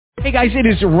Hey guys, it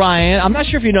is Ryan. I'm not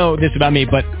sure if you know this about me,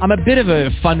 but I'm a bit of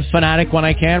a fun fanatic when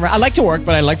I can. I like to work,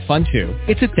 but I like fun too.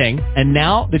 It's a thing. And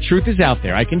now the truth is out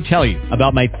there. I can tell you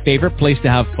about my favorite place to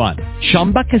have fun.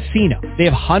 Chumba Casino. They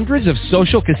have hundreds of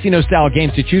social casino style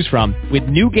games to choose from with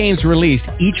new games released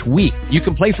each week. You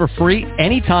can play for free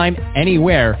anytime,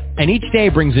 anywhere. And each day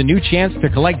brings a new chance to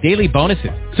collect daily bonuses.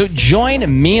 So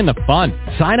join me in the fun.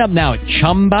 Sign up now at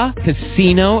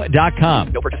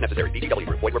ChumbaCasino.com. No purchase necessary. VGW.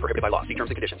 Void where prohibited by law. See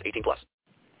terms and conditions. 18+.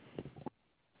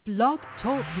 Blog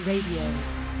Talk Radio.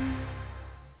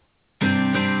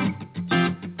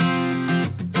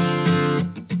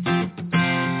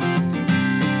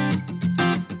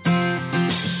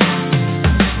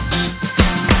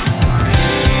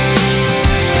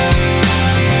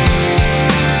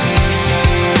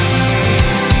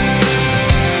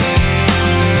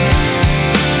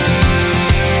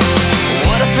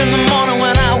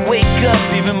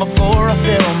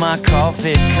 My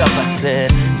coffee cup, I said,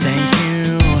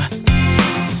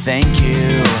 thank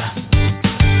you.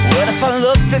 What if I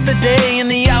looked at the day and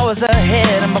the hours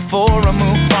ahead, and before I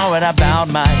moved forward, I bowed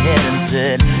my head and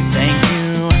said, thank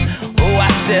you. Oh, I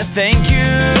said, thank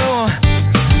you.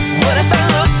 What if I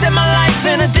looked at my life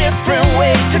in a different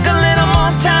way, took a little more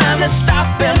time to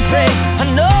stop and pray? I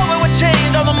know it would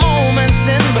change all the moments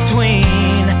in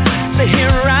between. So here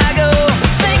I go.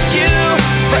 Thank you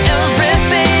for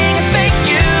everything.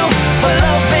 For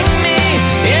loving me,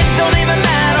 it don't even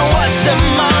matter what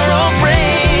tomorrow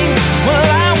brings. Well,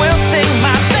 I will sing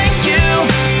my thank you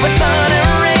for sun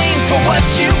and rain, for what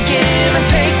you give and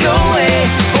take away,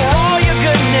 for all your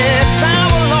goodness. I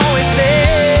will always say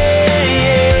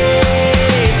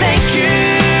thank you.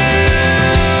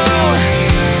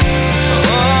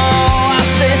 Oh, I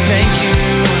say thank you.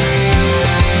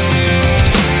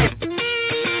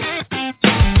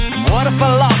 What if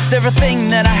I lost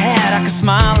everything that I had? I could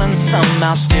smile and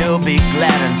somehow still be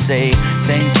glad and say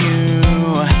thank you,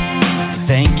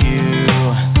 thank you.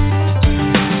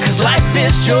 'Cause life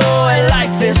is joy,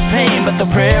 life is pain, but the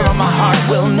prayer of my heart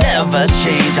will never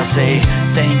change. I say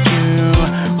thank you,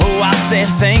 oh I say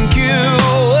thank you.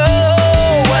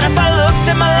 Oh, what if I looked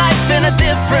at my life in a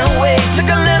different way, took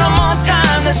a little more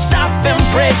time to stop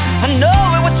and pray? I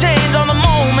know it would change all the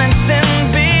moments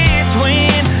in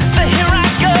between. So here I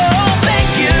go,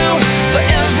 thank you for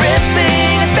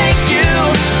everything. Thank you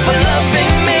for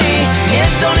loving me.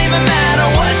 It don't even matter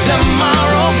what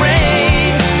tomorrow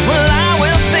brings. Well, I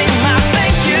will sing my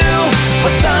thank you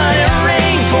for sun and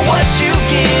rain, for what you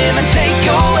give and take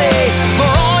away, for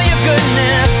all your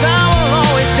goodness. I will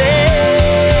always say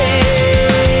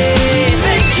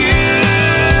thank you.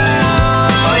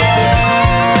 Oh, yeah.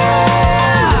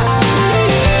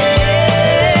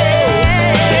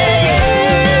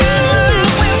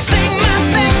 I will sing my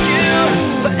thank you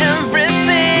for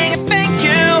everything. Thank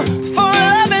you for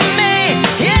loving me.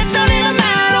 It don't even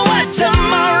matter what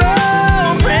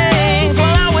tomorrow brings.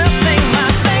 Well, I will sing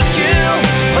my thank you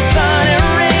for sun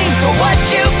and rain, for what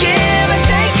you give and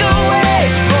take away,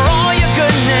 for all your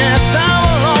goodness. I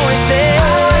will always say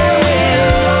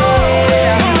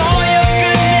for all your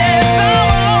goodness. I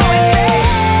will always say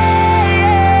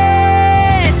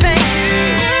thank you.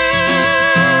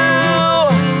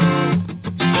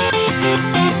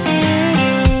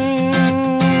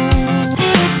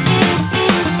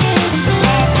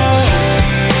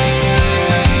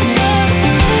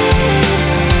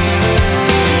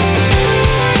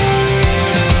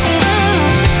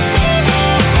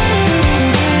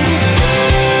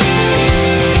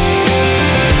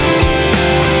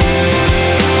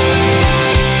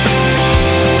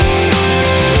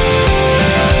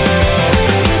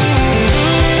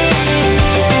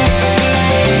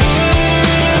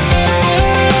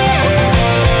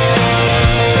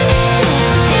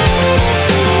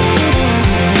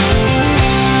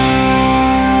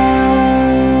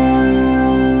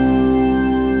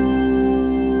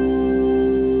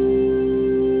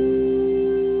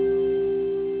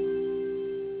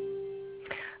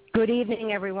 Good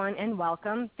evening, everyone, and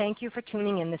welcome. Thank you for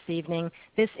tuning in this evening.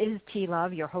 This is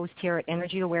T-Love, your host here at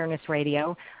Energy Awareness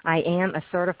Radio. I am a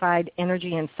certified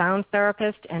energy and sound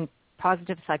therapist and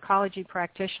positive psychology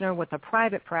practitioner with a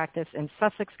private practice in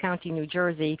Sussex County, New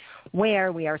Jersey,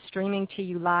 where we are streaming to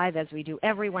you live as we do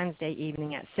every Wednesday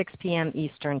evening at 6 p.m.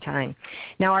 Eastern Time.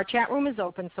 Now, our chat room is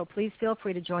open, so please feel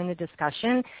free to join the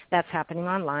discussion that's happening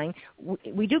online.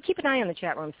 We do keep an eye on the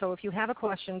chat room, so if you have a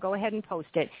question, go ahead and post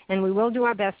it, and we will do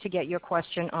our best to get your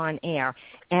question on air.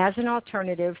 As an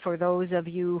alternative, for those of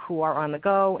you who are on the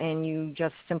go and you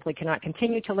just simply cannot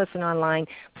continue to listen online,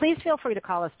 please feel free to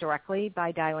call us directly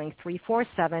by dialing 3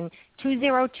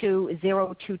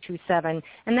 1-800-347-202-0227.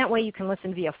 And that way you can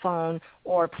listen via phone,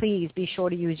 or please be sure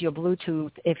to use your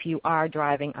Bluetooth if you are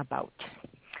driving about.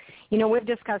 You know, we've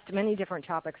discussed many different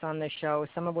topics on this show,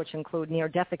 some of which include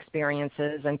near-death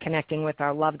experiences and connecting with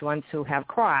our loved ones who have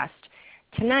crossed.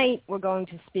 Tonight, we're going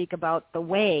to speak about the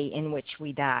way in which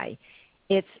we die.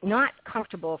 It's not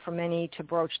comfortable for many to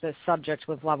broach this subject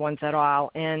with loved ones at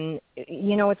all, and,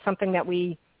 you know, it's something that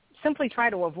we simply try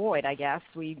to avoid, I guess.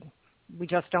 We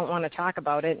just don't want to talk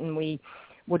about it, and we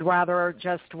would rather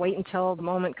just wait until the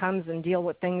moment comes and deal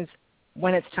with things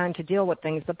when it's time to deal with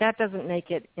things, but that doesn't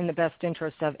make it in the best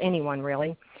interest of anyone,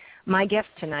 really. My guest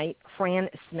tonight, Fran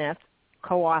Smith,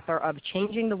 co-author of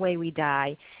Changing the Way We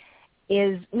Die,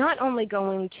 is not only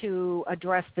going to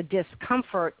address the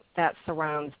discomfort that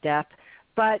surrounds death,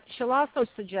 but she'll also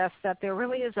suggest that there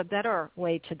really is a better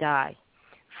way to die.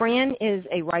 Fran is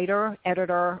a writer,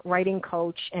 editor, writing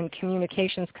coach, and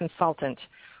communications consultant.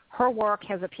 Her work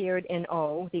has appeared in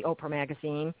O, the Oprah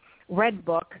magazine, Red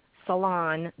Book,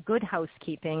 Salon, Good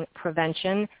Housekeeping,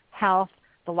 Prevention, Health,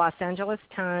 the Los Angeles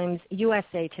Times,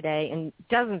 USA Today, and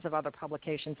dozens of other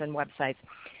publications and websites.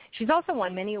 She's also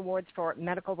won many awards for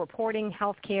medical reporting,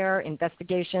 healthcare,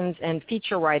 investigations, and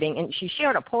feature writing, and she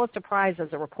shared a Pulitzer Prize as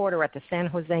a reporter at the San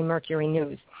Jose Mercury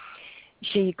News.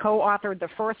 She co-authored the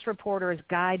first Reporter's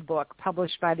Guidebook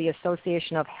published by the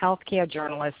Association of Healthcare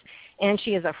Journalists, and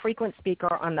she is a frequent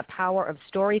speaker on the power of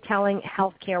storytelling,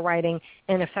 healthcare writing,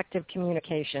 and effective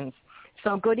communications.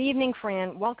 So good evening,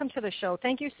 Fran. Welcome to the show.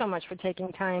 Thank you so much for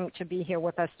taking time to be here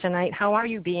with us tonight. How are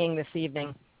you being this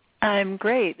evening? I'm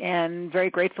great and very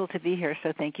grateful to be here,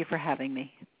 so thank you for having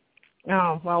me.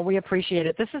 Oh, well, we appreciate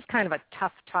it. This is kind of a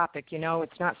tough topic, you know.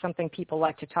 It's not something people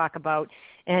like to talk about,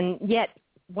 and yet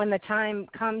when the time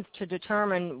comes to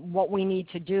determine what we need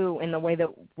to do in the way that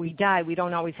we die, we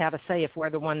don't always have a say if we're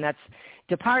the one that's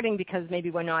departing, because maybe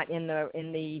we're not in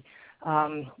the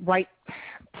right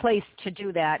place to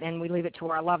do that, and we leave it to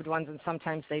our loved ones, and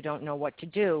sometimes they don't know what to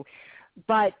do.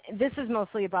 But this is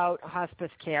mostly about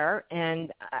hospice care,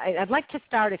 and I'd like to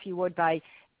start, if you would, by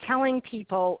telling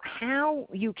people how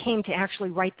you came to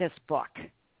actually write this book.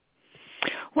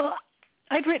 Well,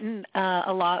 I've written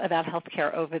a lot about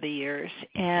healthcare over the years,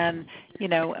 and you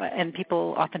know, and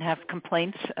people often have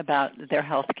complaints about their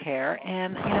healthcare.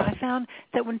 And you know, I found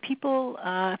that when people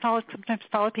sometimes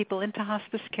followed people into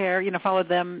hospice care, you know, followed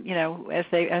them, you know, as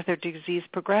their disease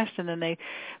progressed, and then they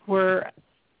were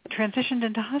transitioned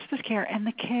into hospice care, and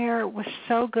the care was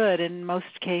so good in most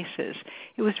cases.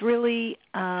 It was really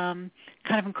kind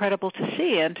of incredible to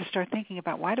see and to start thinking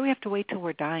about, why do we have to wait till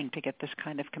we're dying to get this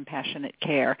kind of compassionate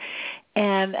care?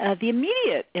 And the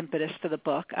immediate impetus for the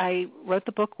book, I wrote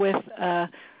the book with a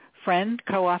friend,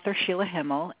 co-author Sheila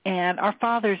Himmel, and our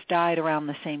fathers died around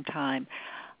the same time.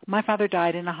 My father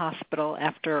died in a hospital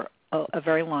after a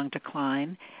very long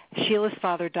decline. Sheila's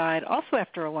father died also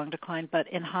after a long decline, but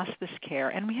in hospice care.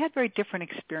 And we had very different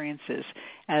experiences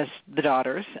as the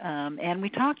daughters. And we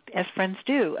talked, as friends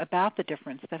do, about the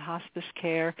difference that hospice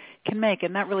care can make.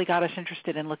 And that really got us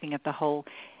interested in looking at the whole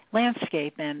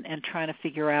landscape and trying to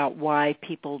figure out why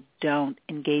people don't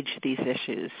engage these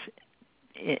issues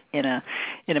in a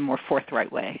more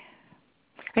forthright way.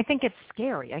 I think it's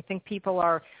scary. I think people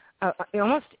are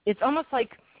it's almost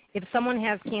like if someone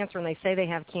has cancer and they say they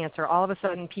have cancer, all of a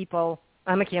sudden people,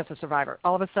 I'm a cancer survivor,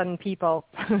 all of a sudden people,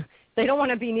 they don't want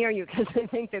to be near you because they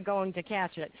think they're going to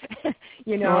catch it,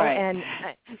 you know? Right. And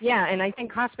and I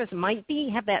think hospice might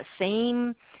have that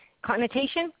same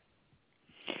connotation.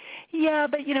 Yeah,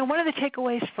 but, you know, one of the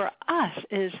takeaways for us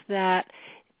is that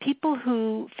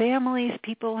families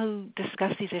who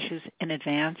discuss these issues in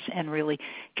advance and really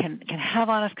can have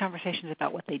honest conversations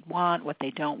about what they want, what they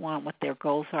don't want, what their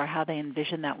goals are, how they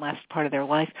envision that last part of their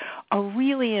life, are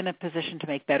really in a position to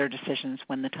make better decisions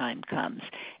when the time comes.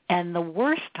 And the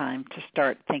worst time to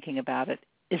start thinking about it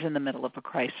is in the middle of a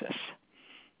crisis.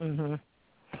 Mm-hmm.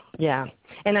 Yeah.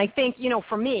 And I think, you know,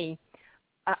 for me,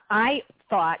 I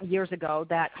thought years ago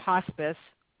that hospice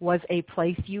was a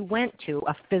place you went to,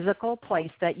 a physical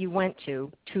place that you went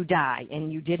to die,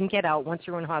 and you didn't get out. Once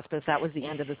you were in hospice, that was the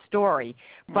end of the story.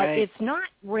 But Right. It's not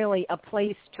really a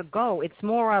place to go. It's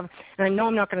more of, and I know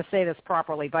I'm not going to say this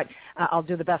properly, but I'll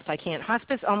do the best I can.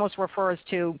 Hospice almost refers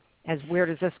to, as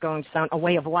weird as this going to sound, a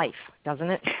way of life,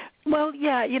 doesn't it? Well,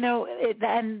 yeah, you know,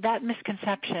 and that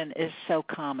misconception is so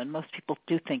common. Most people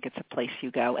do think it's a place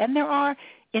you go. And there are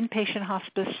inpatient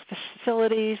hospice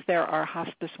facilities. There are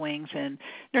hospice wings in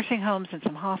nursing homes and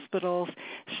some hospitals.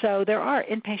 So there are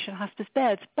inpatient hospice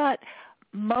beds. But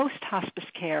most hospice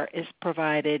care is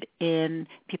provided in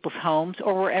people's homes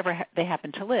or wherever they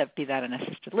happen to live, be that an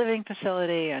assisted living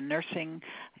facility, a nursing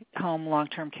home,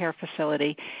 long-term care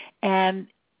facility. And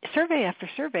survey after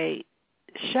survey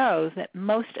shows that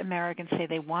most Americans say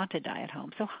they want to die at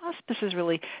home. So hospice is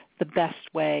really the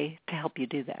best way to help you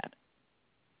do that.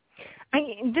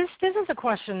 This is a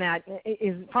question that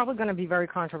is probably going to be very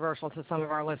controversial to some of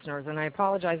our listeners, and I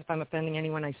apologize if I'm offending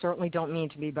anyone. I certainly don't mean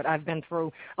to be, but I've been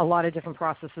through a lot of different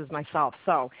processes myself.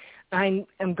 So I'm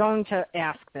going to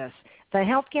ask this. The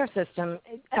healthcare system,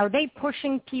 are they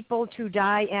pushing people to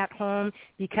die at home?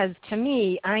 Because to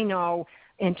me, I know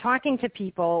in talking to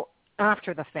people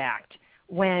after the fact,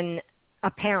 when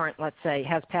a parent, let's say,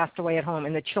 has passed away at home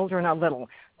and the children are little,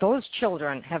 those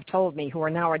children have told me, who are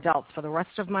now adults, for the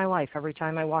rest of my life, every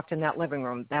time I walked in that living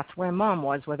room, that's where Mom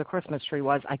was, where the Christmas tree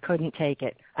was. I couldn't take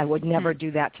it. I would never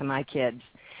do that to my kids.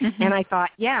 Mm-hmm. And I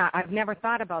thought, yeah, I've never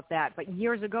thought about that. But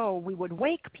years ago, we would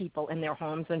wake people in their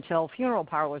homes until funeral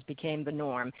parlors became the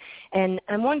norm. And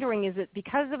I'm wondering, is it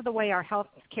because of the way our health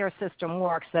care system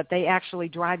works that they actually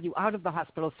drive you out of the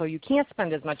hospital so you can't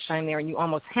spend as much time there and you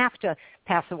almost have to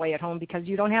pass away at home because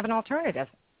you don't have an alternative?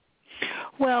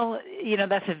 Well,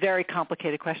 that's a very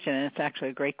complicated question, and it's actually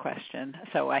a great question.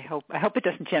 So I hope it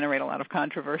doesn't generate a lot of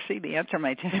controversy. The answer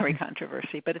might generate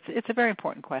controversy, but it's a very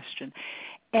important question.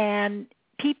 And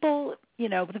people,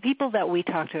 the people that we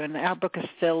talk to, and our book is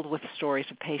filled with stories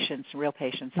of patients, real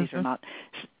patients. These are not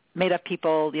made-up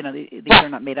people. These are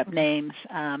not made-up names.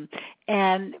 And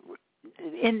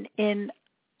in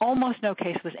almost no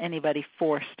case was anybody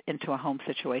forced into a home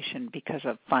situation because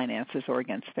of finances or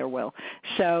against their will.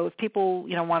 So if people,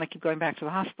 want to keep going back to the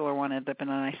hospital or want to end up in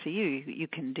an ICU, you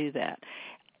can do that.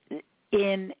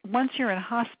 Once you're in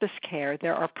hospice care,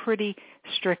 there are pretty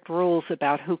strict rules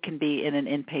about who can be in an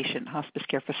inpatient hospice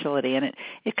care facility, and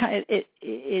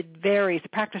it varies. The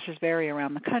practices vary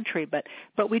around the country, but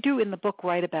we do in the book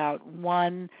write about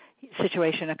one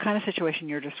situation, a kind of situation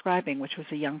you're describing, which was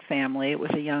a young family. It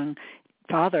was a young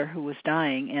father who was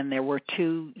dying, and there were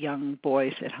two young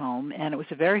boys at home, and it was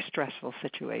a very stressful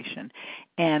situation.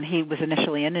 And he was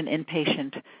initially in an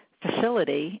inpatient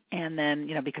facility, and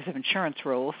then, because of insurance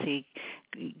rules, he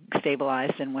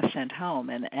stabilized and was sent home,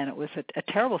 and it was a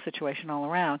terrible situation all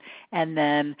around. And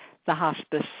then the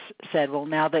hospice said, well,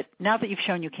 now that you've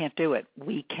shown you can't do it,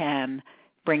 we can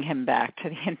bring him back to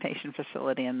the inpatient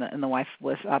facility, and the wife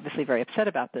was obviously very upset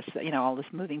about this, all this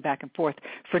moving back and forth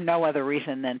for no other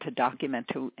reason than to document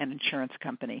to an insurance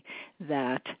company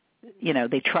that,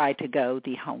 they tried to go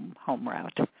the home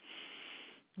route.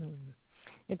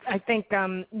 I think,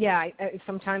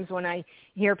 sometimes when I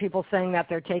hear people saying that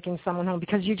they're taking someone home,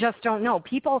 because you just don't know.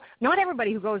 Not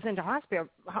everybody who goes into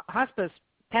hospice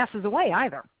passes away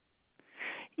either.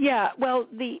 Yeah, well,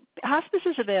 the hospice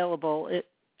is available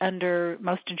under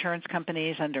most insurance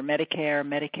companies, under Medicare,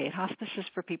 Medicaid. Hospice is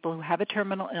for people who have a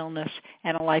terminal illness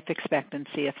and a life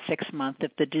expectancy of 6 months if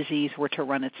the disease were to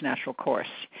run its natural course.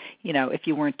 If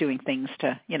you weren't doing things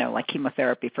to, like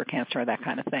chemotherapy for cancer or that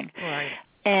kind of thing. Right.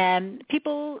 And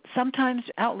people sometimes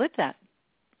outlive that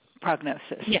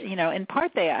prognosis. Yeah. In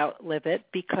part they outlive it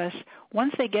because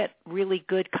once they get really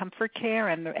good comfort care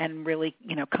and really,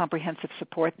 comprehensive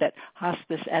support that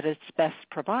hospice at its best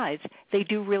provides, they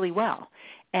do really well.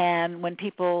 And when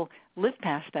people live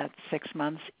past that 6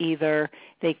 months, either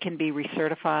they can be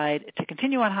recertified to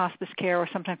continue on hospice care, or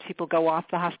sometimes people go off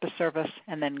the hospice service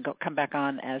and then come back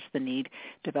on as the need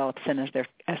develops and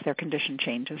as their condition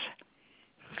changes.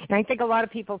 And I think a lot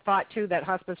of people thought, too, that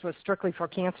hospice was strictly for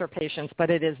cancer patients, but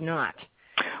it is not.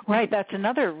 Right. That's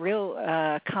another real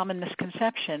common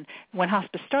misconception. When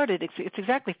hospice started, it's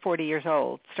exactly 40 years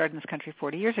old. It started in this country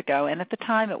 40 years ago, and at the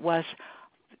time it was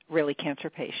really cancer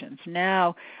patients.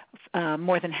 Now,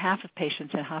 more than half of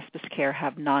patients in hospice care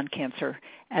have non-cancer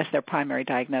as their primary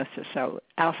diagnosis. So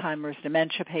Alzheimer's,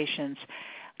 dementia patients,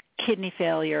 kidney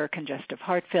failure, congestive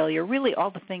heart failure, really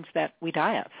all the things that we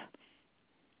die of.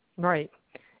 Right.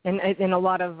 And in a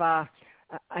lot of, I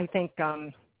think,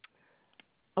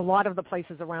 a lot of the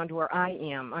places around where I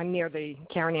am, I'm near the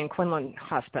Carnegie and Quinlan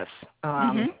Hospice,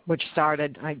 which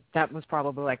started, that was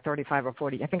probably like 35 or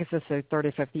 40. I think it's just the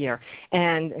 35th year,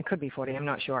 and it could be 40, I'm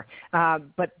not sure.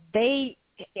 But they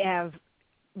have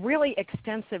really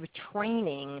extensive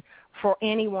training for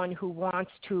anyone who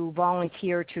wants to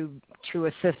volunteer to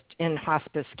assist in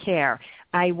hospice care.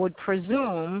 I would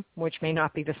presume, which may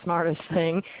not be the smartest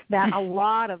thing, that a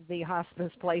lot of the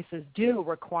hospice places do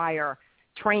require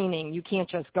training. You can't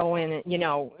just go in,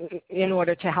 in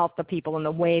order to help the people in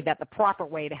the proper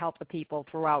way to help the people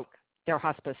throughout their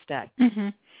hospice stay. Mm-hmm.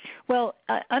 Well,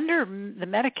 under the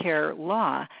Medicare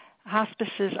law,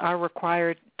 hospices are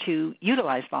required to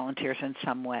utilize volunteers in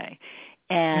some way.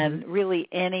 And really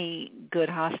any good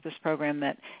hospice program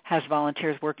that has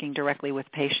volunteers working directly with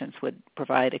patients would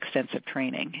provide extensive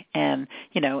training. And,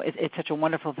 it's such a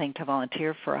wonderful thing to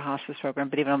volunteer for a hospice program,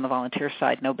 but even on the volunteer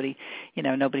side, nobody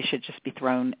should just be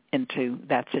thrown into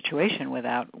that situation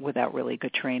without really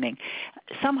good training.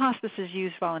 Some hospices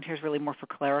use volunteers really more for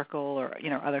clerical or,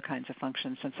 other kinds of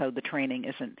functions, and so the training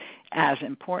isn't as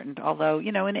important. Although,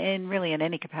 in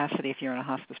any capacity, if you're in a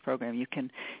hospice program, you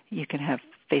can have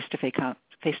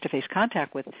face-to-face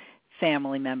contact with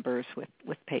family members,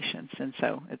 with patients, and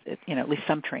so at least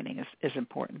some training is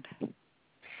important.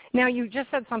 Now, you just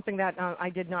said something that I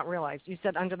did not realize. You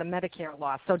said under the Medicare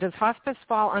law. So does hospice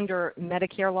fall under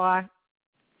Medicare law?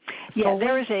 Yeah,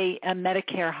 there is a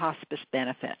Medicare hospice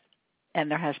benefit, and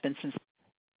there has been since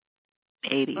the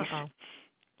 80s.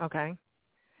 Uh-oh. Okay.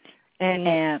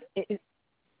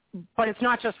 But it's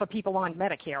not just for people on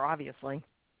Medicare, obviously.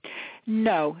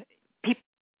 No.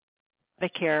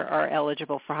 Medicare are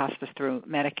eligible for hospice through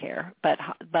Medicare, but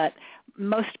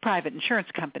most private insurance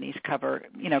companies cover,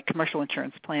 commercial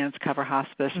insurance plans cover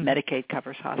hospice, Medicaid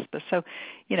covers hospice. So,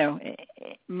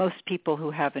 most people who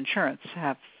have insurance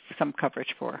have some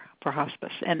coverage for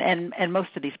hospice. And most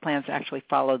of these plans actually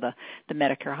follow the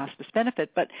Medicare hospice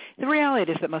benefit. But the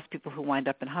reality is that most people who wind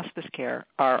up in hospice care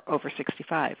are over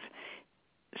 65.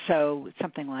 So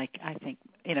something like, I think,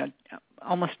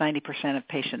 almost 90% of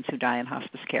patients who die in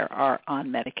hospice care are on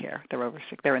Medicare.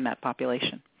 They're in that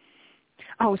population.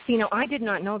 Oh, see, I did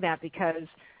not know that because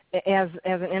as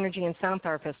an energy and sound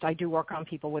therapist, I do work on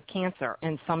people with cancer,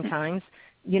 and sometimes,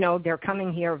 they're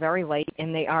coming here very late,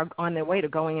 and they are on their way to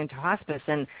going into hospice.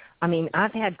 And,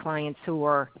 I've had clients who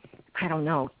are,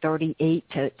 38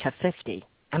 to 50.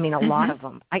 A lot of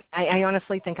them. I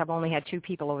honestly think I've only had 2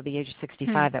 people over the age of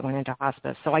 65 that went into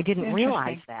hospice, so I didn't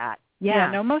realize that.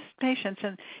 Yeah. No, most patients,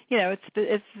 and it's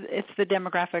the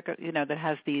demographic, that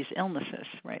has these illnesses,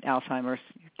 right? Alzheimer's,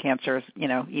 cancers,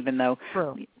 even though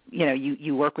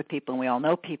you work with people, and we all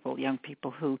know people, young people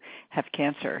who have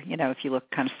cancer. If you look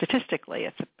kind of statistically,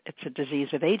 it's a disease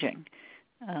of aging.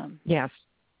 Yes.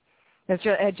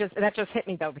 That just hit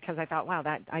me, though, because I thought, wow,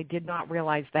 that I did not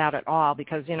realize that at all,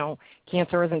 because,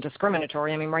 cancer isn't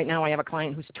discriminatory. Right now I have a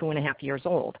client who's 2.5 years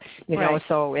old, right.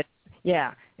 So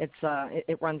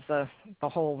it runs the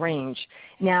whole range.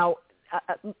 Now,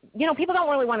 people don't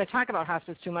really want to talk about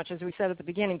hospice too much, as we said at the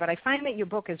beginning, but I find that your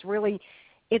book is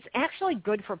it's actually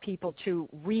good for people to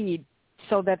read,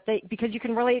 so that because you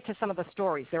can relate to some of the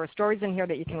stories. There are stories in here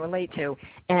that you can relate to,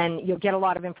 and you'll get a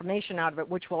lot of information out of it,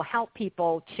 which will help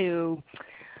people to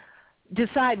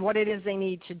decide what it is they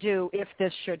need to do if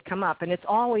this should come up. And it's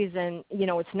always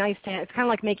it's nice to it's kind of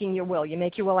like making your will. You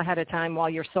make your will ahead of time while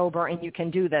you're sober, and you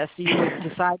can do this. You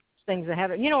decide things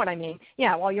ahead of, you know what I mean?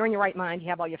 Yeah, while you're in your right mind, you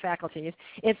have all your faculties.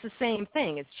 It's the same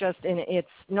thing. It's just, it's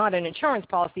not an insurance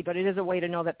policy, but it is a way to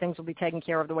know that things will be taken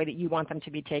care of the way that you want them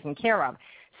to be taken care of.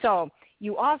 So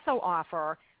you also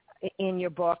offer in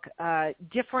your book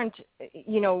different,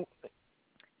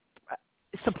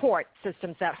 support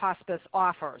systems that hospice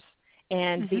offers,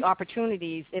 and the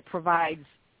opportunities it provides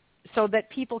so that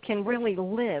people can really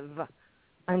live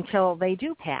until they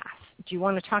do pass. Do you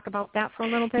want to talk about that for a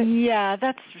little bit? Yeah,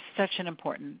 that's such an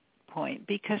important point,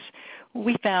 because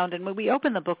we found, and we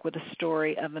opened the book with a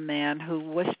story of a man who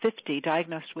was 50,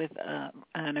 diagnosed with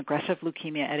an aggressive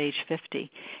leukemia at age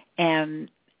 50, and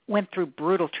went through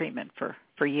brutal treatment for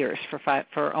years,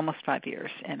 for almost 5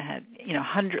 years, and had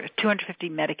 250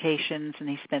 medications, and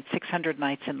he spent 600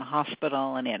 nights in the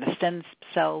hospital, and he had a stem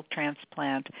cell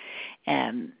transplant,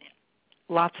 and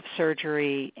lots of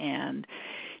surgery, and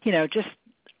just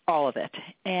all of it.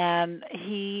 And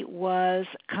he was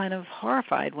kind of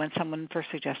horrified when someone first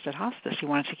suggested hospice. He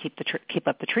wanted to keep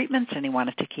up the treatments, and he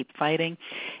wanted to keep fighting.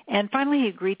 And finally he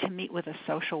agreed to meet with a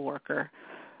social worker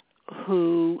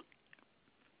who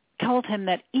told him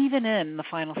that even in the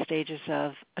final stages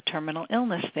of a terminal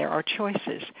illness, there are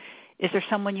choices. Is there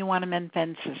someone you want to mend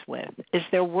fences with? Is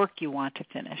there work you want to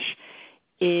finish?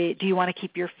 Do you want to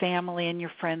keep your family and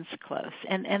your friends close?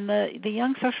 And the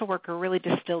young social worker really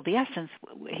distilled the essence.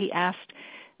 He asked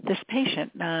this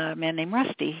patient, a man named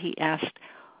Rusty, he asked,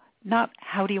 not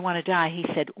how do you want to die, he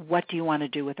said, what do you want to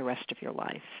do with the rest of your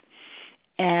life?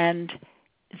 And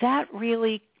that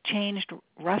really changed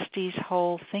Rusty's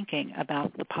whole thinking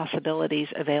about the possibilities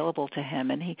available to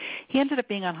him. And he ended up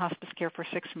being on hospice care for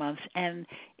 6 months, and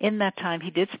in that time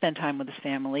he did spend time with his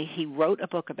family. He wrote a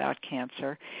book about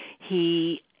cancer.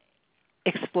 He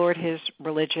explored his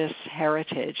religious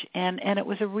heritage, and it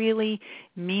was a really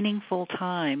meaningful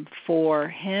time for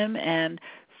him and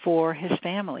for his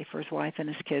family, for his wife and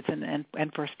his kids, and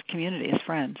for his community, his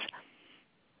friends.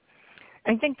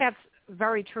 I think that's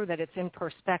very true, that it's in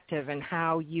perspective and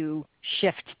how you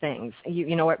shift things.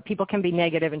 You know, people can be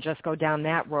negative and just go down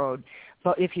that road,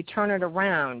 but if you turn it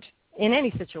around in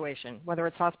any situation, whether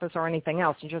it's hospice or anything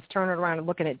else, you just turn it around and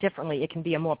look at it differently, it can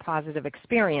be a more positive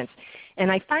experience.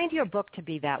 And I find your book to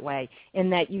be that way, in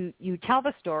that you tell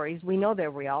the stories. We know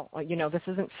they're real. You know, this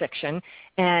isn't fiction.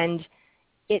 And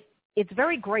it's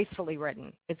very gracefully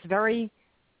written. It's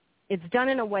done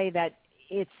in a way that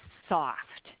it's soft.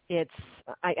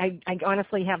 I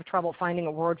honestly have trouble finding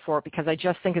a word for it, because I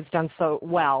just think it's done so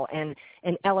well and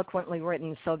eloquently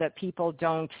written, so that people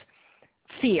don't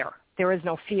fear. There is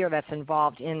no fear that's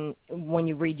involved in when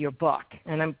you read your book,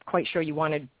 and I'm quite sure you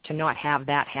wanted to not have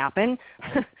that happen.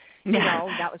 You know,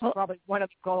 that was probably one of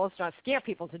the goals, to not scare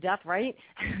people to death, right?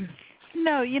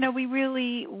 No, you know, we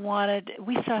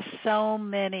saw so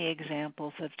many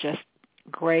examples of just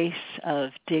grace,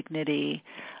 of dignity,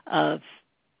 of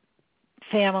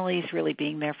families really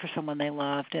being there for someone they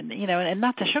loved, and, you know, and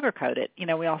not to sugarcoat it. You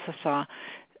know, we also saw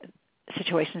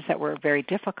situations that were very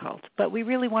difficult, but we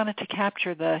really wanted to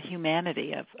capture the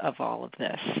humanity of all of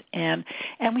this, and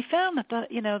we found that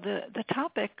the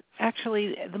topic,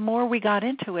 actually, the more we got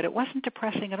into it, it wasn't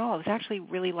depressing at all. It was actually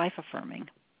really life affirming.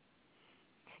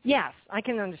 Yes, I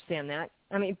can understand that.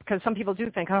 I mean, because some people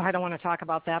do think, oh, I don't want to talk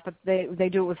about that, but they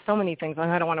do it with so many things.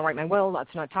 I don't want to write my will.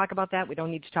 Let's not talk about that. We don't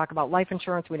need to talk about life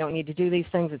insurance. We don't need to do these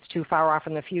things. It's too far off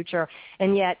in the future.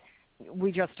 And yet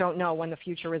we just don't know when the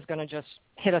future is going to just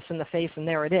hit us in the face, and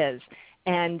there it is.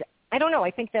 And I don't know. I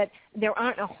think that there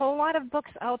aren't a whole lot of books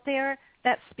out there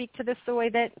that speak to this the way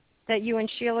that you and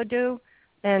Sheila do.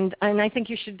 And I think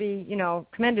you should be, you know,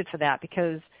 commended for that,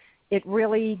 because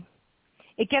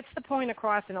it gets the point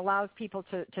across and allows people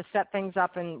to set things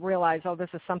up and realize, oh, this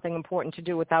is something important to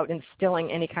do, without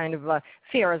instilling any kind of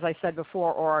fear, as I said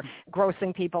before, or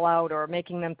grossing people out or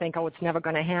making them think, oh, it's never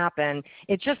going to happen.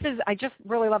 It just is. I just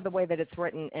really love the way that it's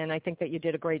written, and I think that you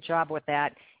did a great job with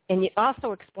that. And it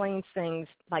also explains things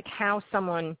like how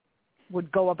someone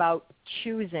would go about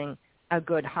choosing a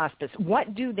good hospice.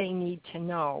 What do they need to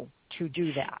know to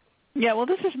do that? Yeah, well,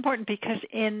 this is important, because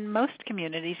in most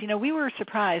communities, you know, we were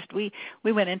surprised. We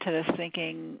went into this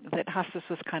thinking that hospice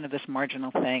was kind of this marginal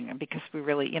thing, because we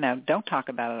really, you know, don't talk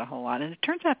about it a whole lot. And it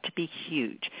turns out to be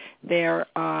huge. There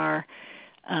are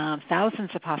thousands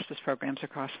of hospice programs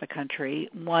across the country.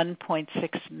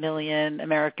 1.6 million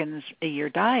Americans a year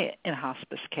die in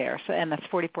hospice care, and that's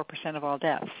 44% of all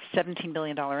deaths, $17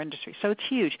 billion industry. So it's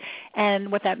huge.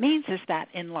 And what that means is that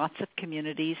in lots of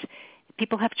communities,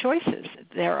 people have choices.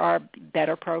 There are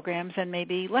better programs and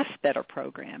maybe less better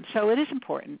programs. So it is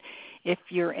important, if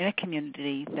you're in a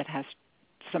community that has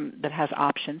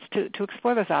options, to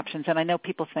explore those options. And I know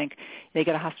people think they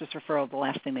get a hospice referral, the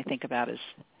last thing they think about is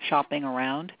shopping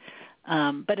around,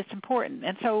 but it's important.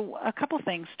 And so a couple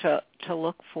things to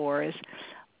look for is,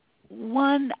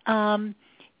 one,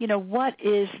 you know, what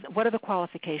are the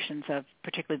qualifications of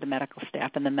particularly the medical staff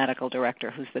and the medical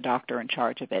director, who's the doctor in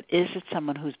charge of it? Is it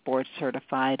someone who's board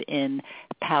certified in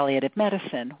palliative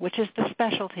medicine, which is the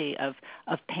specialty of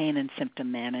pain and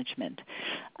symptom management?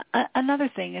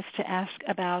 Another thing is to ask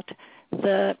about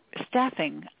the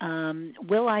staffing.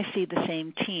 Will I see the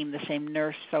same team, the same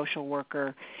nurse, social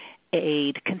worker,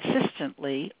 aide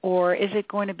consistently, or is it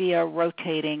going to be a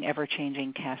rotating,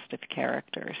 ever-changing cast of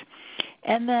characters?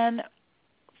 And then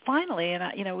finally, and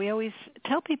you know, we always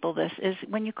tell people this, is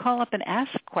when you call up and ask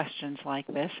questions like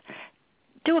this,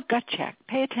 do a gut check.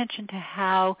 Pay attention to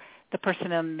how the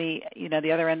person on the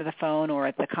other end of the phone, or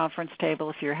at the conference table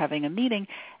if you're having a meeting,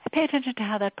 pay attention to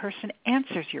how that person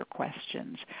answers your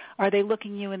questions. Are they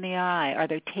looking you in the eye? Are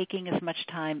they taking as much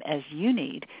time as you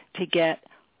need to get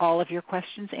all of your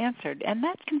questions answered? And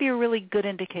that can be a really good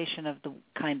indication of the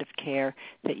kind of care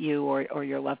that you or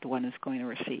your loved one is going to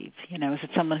receive. You know, is it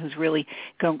someone who's really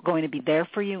going to be there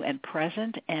for you and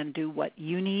present and do what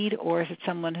you need, or is it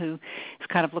someone who is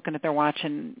kind of looking at their watch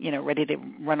and, you know, ready to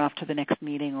run off to the next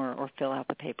meeting or fill out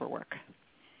the paperwork?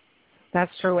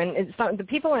 That's true. And the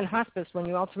people in hospice, when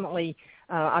you ultimately,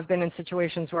 I've been in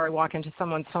situations where I walk into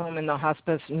someone's home and the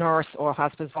hospice nurse or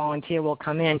hospice volunteer will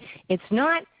come in. It's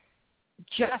not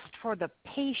just for the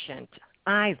patient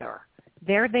either.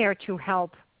 They're there to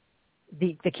help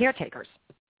the caretakers.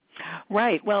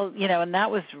 Right. Well, you know, and that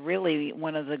was really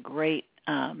one of the great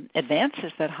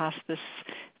advances that hospice,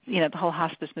 you know, the whole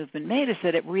hospice movement made, is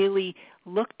that it really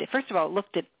looked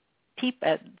at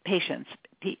patients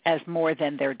as more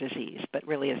than their disease, but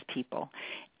really as people.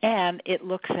 And it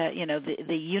looks at,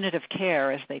 the unit of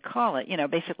care, as they call it,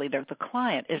 basically the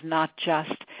client is not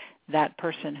just that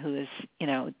person who is,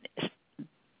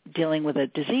 dealing with a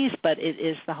disease, but it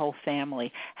is the whole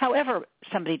family. However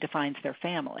somebody defines their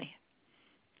family.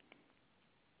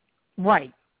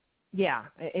 Right. Yeah,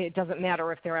 it doesn't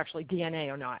matter if they're actually DNA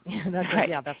or not. That's right.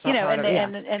 Yeah, that's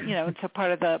and so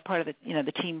part of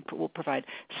the team will provide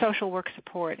social work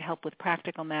support, help with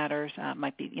practical matters.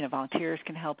 Might be volunteers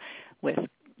can help with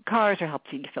cars or help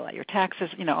you to fill out your taxes.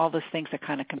 All those things that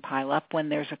kind of can pile up when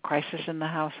there's a crisis in the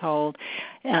household.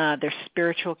 There's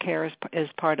spiritual care is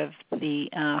part of the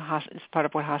is part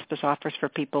of what hospice offers for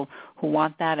people who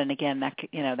want that. And again, that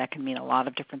can mean a lot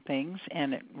of different things,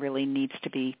 and it really needs to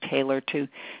be tailored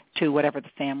to whatever the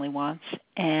family wants.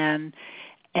 And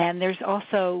there's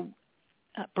also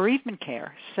bereavement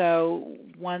care. So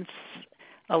once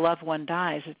a loved one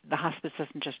dies, the hospice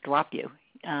doesn't just drop you.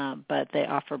 But they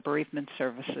offer bereavement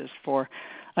services for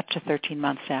up to 13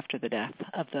 months after the death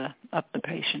of the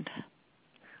patient.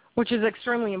 Which is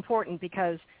extremely important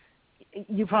because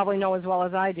you probably know as well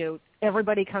as I do,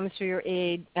 everybody comes to your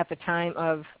aid at the time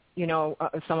of,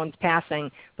 someone's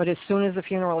passing, but as soon as the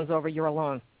funeral is over, you're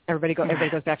alone. Everybody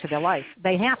goes back to their life.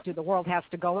 They have to. The world has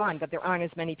to go on, but there aren't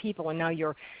as many people, and now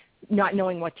you're not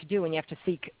knowing what to do, and you have to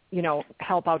seek,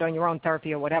 help out on your own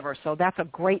therapy or whatever. So that's a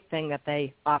great thing that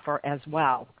they offer as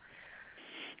well.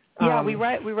 Yeah, we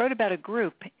wrote about a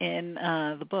group in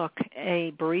the book,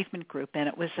 a bereavement group, and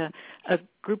it was a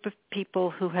group of people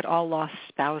who had all lost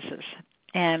spouses,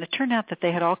 and it turned out that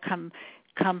they had all come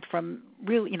from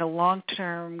really,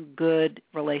 long-term good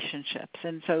relationships,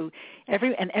 and so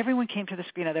everyone came to this.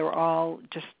 They were all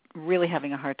just really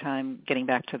having a hard time getting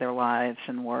back to their lives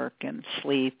and work and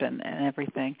sleep and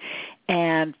everything,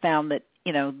 and found that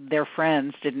their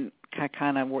friends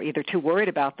were either too worried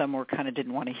about them or kind of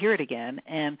didn't want to hear it again.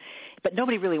 But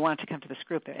nobody really wanted to come to this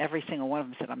group. Every single one of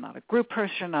them said, "I'm not a group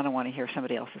person. I don't want to hear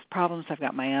somebody else's problems. I've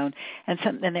got my own." And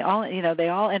they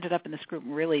all ended up in this group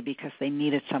really because they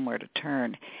needed somewhere to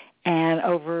turn. And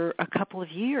over a couple of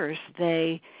years,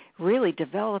 they really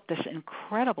developed this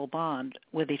incredible bond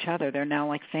with each other. They're now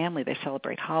like family. They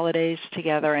celebrate holidays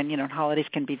together, and holidays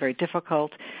can be very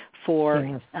difficult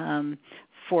for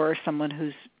someone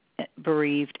who's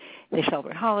bereaved. They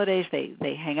celebrate holidays.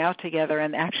 They hang out together,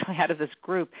 and actually, out of this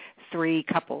group, 3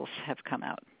 couples have come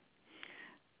out.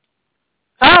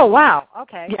 Oh, wow.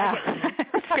 Okay. Yeah.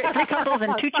 3 couples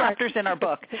and 2 chapters in our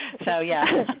book. So,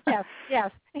 yeah.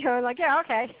 Yes. Like, yeah,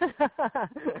 okay.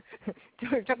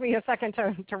 It took me a second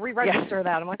to re-register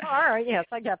that. I'm like, all right, yes,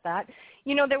 I get that.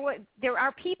 There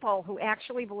are people who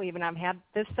actually believe, and I've had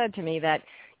this said to me, that,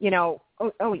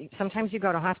 sometimes you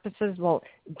go to hospices, well,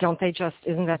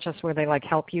 isn't that just where they,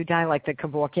 help you die, like the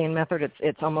Kevorkian method?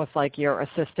 It's almost like you're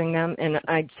assisting them. And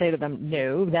I'd say to them,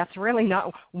 no, that's really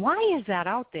not. Why is that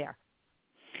out there?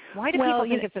 Why do people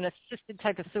think it's an assisted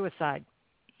type of suicide?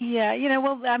 Yeah,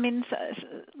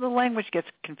 the language gets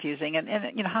confusing,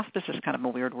 and hospice is kind of a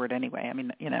weird word anyway.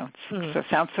 So it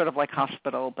sounds sort of like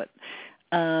hospital, but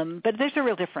there's a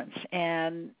real difference.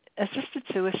 And assisted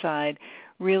suicide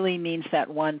really means that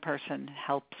one person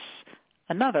helps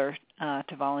another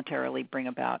to voluntarily bring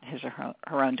about his or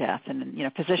her own death. And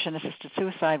physician-assisted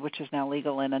suicide, which is now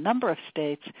legal in a number of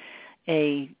states,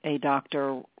 a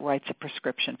doctor writes a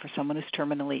prescription for someone who's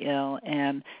terminally ill,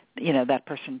 and that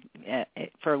person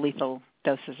for lethal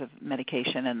doses of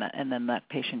medication, and then that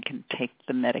patient can take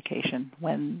the medication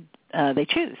when they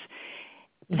choose.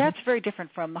 Mm-hmm. That's very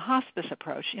different from the hospice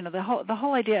approach. The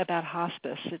whole idea about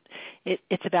hospice,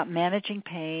 it's about managing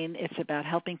pain. It's about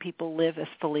helping people live as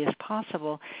fully as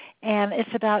possible, and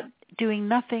it's about doing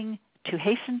nothing to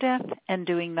hasten death and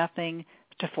doing nothing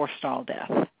to forestall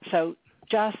death. So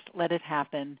just let it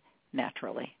happen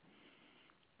naturally.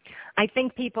 I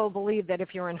think people believe that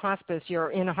if you're in hospice,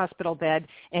 you're in a hospital bed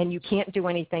and you can't do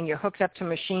anything. You're hooked up to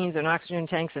machines and oxygen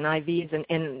tanks and IVs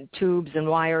and tubes and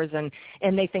wires,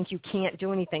 and they think you can't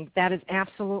do anything. That is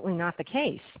absolutely not the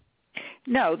case.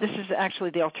 No, this is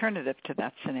actually the alternative to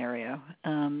that scenario.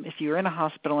 If you're in a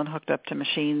hospital and hooked up to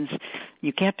machines,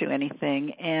 you can't do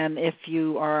anything. And if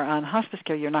you are on hospice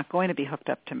care, you're not going to be hooked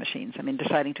up to machines.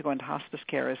 Deciding to go into hospice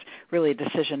care is really a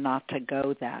decision not to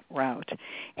go that route.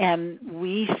 And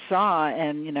we saw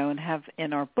and have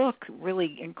in our book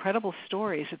really incredible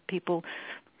stories of people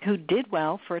who did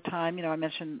well for a time. I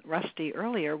mentioned Rusty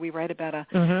earlier. We write about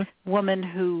a woman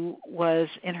who was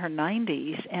in her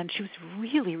 90s, and she was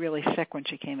really, really sick when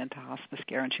she came into hospice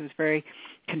care, and she was very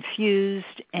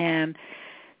confused. And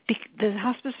the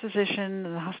hospice physician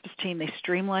and the hospice team, they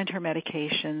streamlined her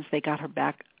medications. They got her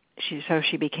back.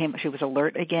 She was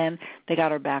alert again. They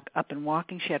got her back up and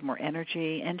walking. She had more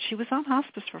energy, and she was on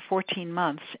hospice for 14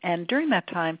 months. And during that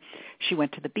time, she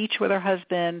went to the beach with her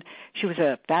husband. She was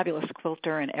a fabulous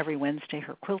quilter, and every Wednesday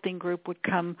her quilting group would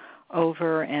come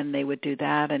over, and they would do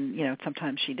that. And,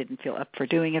 sometimes she didn't feel up for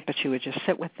doing it, but she would just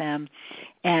sit with them.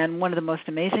 And one of the most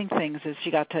amazing things is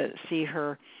she got to see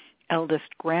her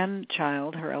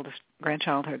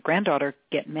granddaughter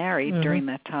get married during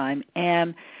that time,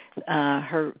 and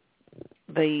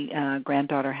the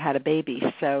granddaughter had a baby,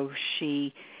 so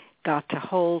she got to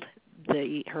hold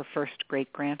her first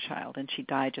great-grandchild, and she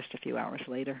died just a few hours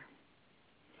later.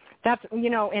 That's,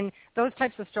 and those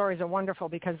types of stories are wonderful,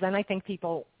 because then I think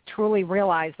people truly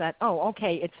realize that,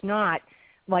 it's not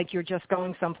like you're just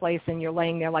going someplace and you're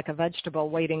laying there like a vegetable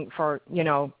waiting for,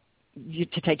 you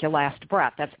to take your last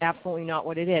breath. That's absolutely not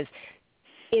what it is.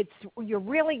 Your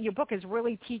book is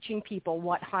really teaching people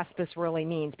what hospice really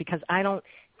means, because I don't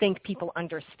think people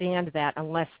understand that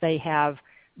unless they have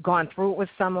gone through it with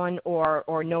someone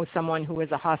or know someone who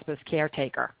is a hospice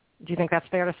caretaker. Do you think that's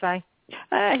fair to say?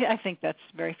 I think that's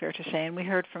very fair to say. And we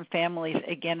heard from families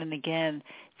again and again,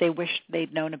 they wished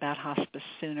they'd known about hospice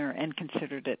sooner and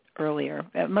considered it earlier.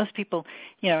 Most people,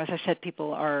 as I said,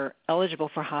 people are eligible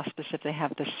for hospice if they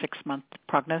have this 6-month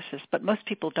prognosis, but most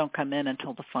people don't come in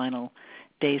until the final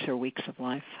days or weeks of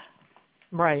life.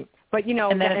 Right. But,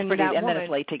 and then it's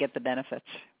late to get the benefits,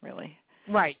 really.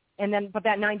 Right. But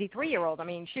that 93-year-old, I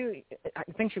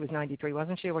think she was 93,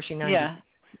 wasn't she? Or was she 90?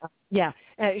 Yeah.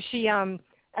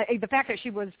 The fact that she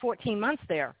was 14 months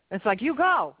there, it's like, you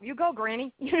go,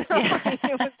 Granny. It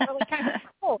was really kind of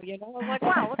cool. I was like,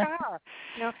 wow, look at her.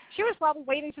 She was probably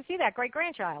waiting to see that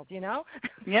great-grandchild.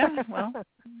 Yeah. Well,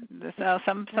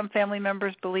 some family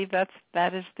members believe that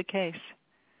is the case.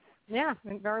 Yeah,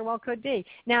 it very well could be.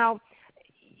 Now,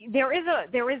 there is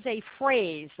a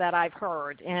phrase that I've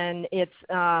heard, and it's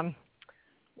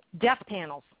death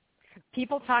panels.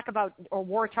 People talk about, or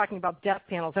were talking about, death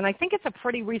panels, and I think it's a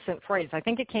pretty recent phrase. I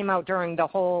think it came out during the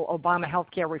whole Obama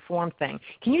healthcare reform thing.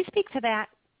 Can you speak to that?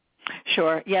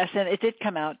 Sure. Yes, and it did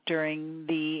come out during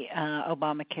the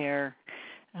Obamacare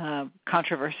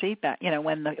controversy,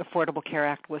 when the Affordable Care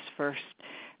Act was first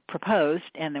proposed,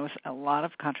 and there was a lot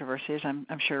of controversies, I'm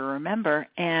sure you remember,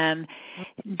 and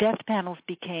death panels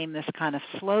became this kind of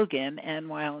slogan, and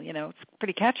while, it's a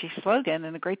pretty catchy slogan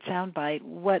and a great soundbite,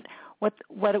 what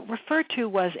it referred to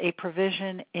was a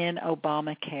provision in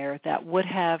Obamacare that would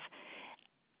have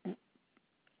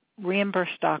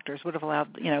reimbursed doctors, would have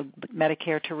allowed,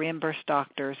 Medicare to reimburse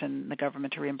doctors and the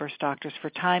government to reimburse doctors for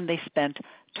time they spent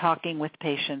talking with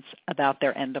patients about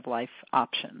their end-of-life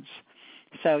options.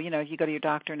 So, you go to your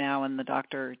doctor now, and the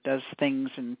doctor does things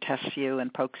and tests you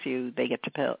and pokes you. They get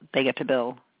to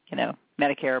bill,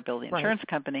 Medicare or bill the insurance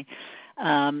company.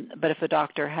 But if the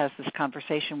doctor has this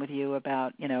conversation with you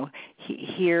about,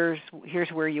 here's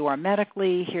where you are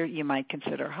medically, here you might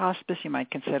consider hospice, you might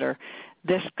consider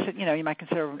this, you might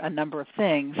consider a number of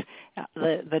things,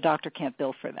 the doctor can't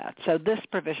bill for that. So this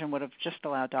provision would have just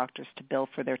allowed doctors to bill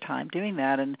for their time doing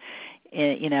that, and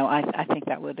I think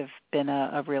that would have been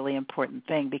a really important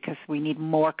thing, because we need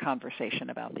more conversation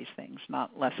about these things,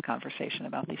 not less conversation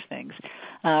about these things.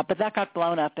 But that got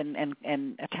blown up and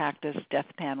attacked as death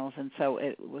panels, and so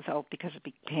it was all because it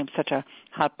became such a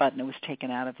hot button, it was taken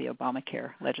out of the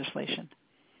Obamacare legislation.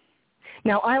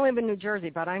 Now, I live in New Jersey,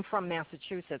 but I'm from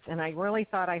Massachusetts, and I really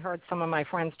thought I heard some of my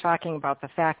friends talking about the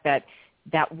fact that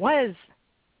that was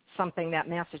something that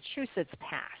Massachusetts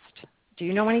passed. Do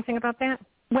you know anything about that?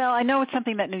 Well, I know it's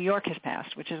something that New York has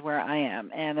passed, which is where I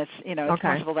am, and it's it's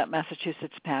possible that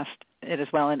Massachusetts passed it as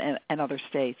well, and other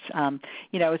states.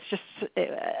 It's just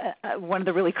one of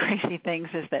the really crazy things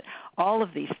is that all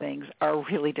of these things are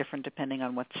really different depending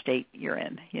on what state you're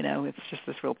in. It's just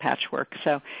this real patchwork.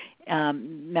 So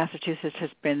Massachusetts has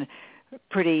been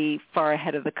pretty far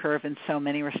ahead of the curve in so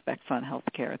many respects on health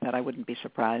care that I wouldn't be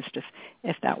surprised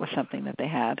if that was something that they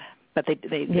had. But they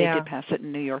did pass it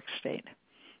in New York State.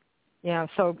 Yeah,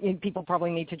 so people probably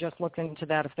need to just look into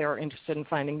that if they're interested in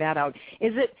finding that out.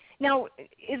 Is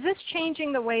this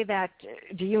changing the way that,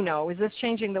 is this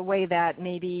changing the way that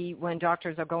maybe when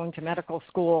doctors are going to medical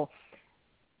school,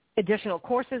 additional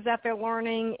courses that they're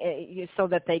learning so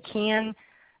that they can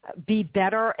be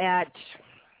better at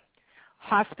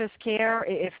hospice care?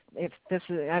 If this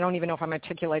is, I don't even know if I'm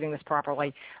articulating this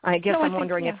properly. I guess I'm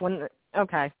wondering if when...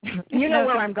 Okay. You know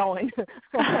where I'm going.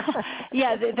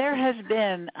 Yeah, there has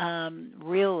been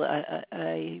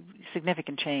a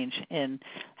significant change in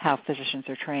how physicians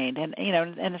are trained. And,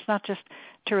 and it's not just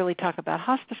to really talk about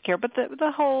hospice care, but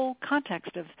the whole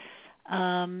context of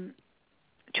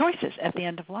choices at the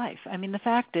end of life. I mean, the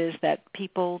fact is that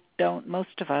most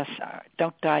of us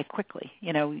don't die quickly.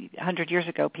 100 years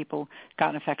ago, people got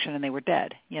an infection and they were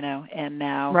dead, and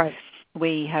now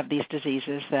we have these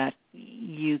diseases that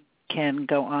you can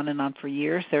go on and on for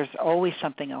years. There's always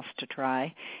something else to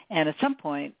try. And at some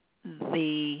point,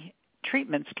 the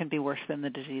treatments can be worse than the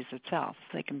disease itself.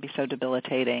 They can be so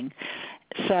debilitating.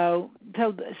 So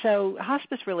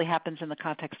hospice really happens in the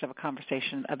context of a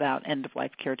conversation about end-of-life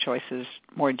care choices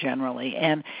more generally.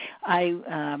 And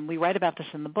we write about this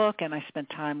in the book, and I spent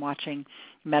time watching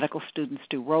medical students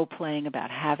do role-playing about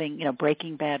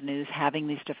breaking bad news, having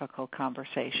these difficult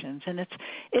conversations. And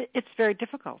it's very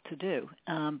difficult to do,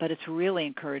 but it's really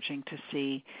encouraging to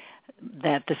see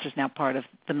that this is now part of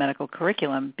the medical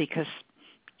curriculum, because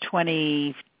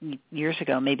 20 years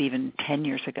ago, maybe even 10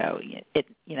 years ago,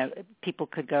 people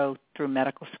could go through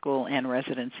medical school and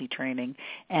residency training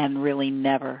and really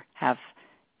never have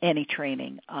any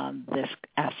training on this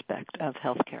aspect of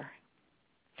healthcare.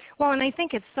 Well, and I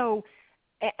think it's so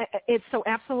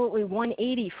absolutely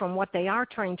 180 from what they are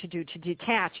trying to do, to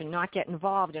detach and not get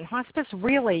involved. And hospice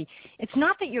really, it's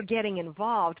not that you're getting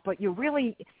involved, but you're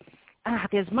really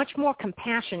there's much more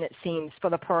compassion, it seems,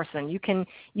 for the person. You can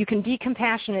be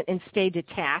compassionate and stay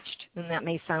detached, and that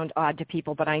may sound odd to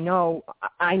people, but I know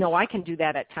I can do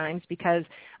that at times because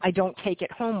I don't take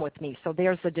it home with me. So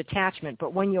there's the detachment.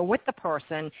 But when you're with the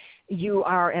person, you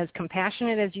are as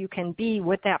compassionate as you can be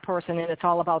with that person, and it's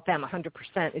all about them.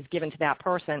 100% is given to that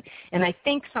person. And I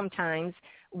think sometimes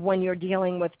when you're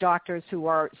dealing with doctors who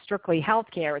are strictly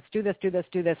healthcare, it's do this, do this,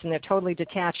 do this, and they're totally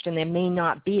detached, and there may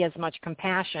not be as much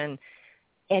compassion.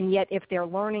 And yet if they're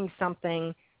learning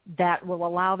something that will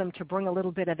allow them to bring a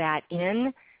little bit of that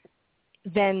in,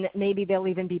 then maybe they'll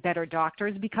even be better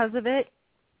doctors because of it.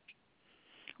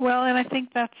 Well, and I think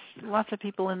that's lots of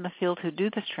people in the field who do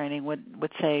this training would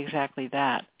say exactly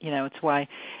that. It's why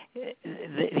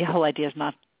the whole idea is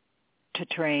not to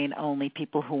train only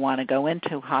people who want to go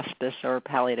into hospice or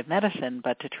palliative medicine,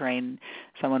 but to train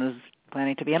someone who's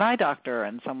planning to be an eye doctor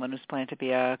and someone who's planning to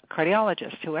be a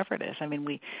cardiologist, whoever it is. I mean,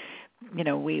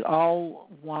 we all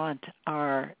want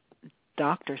our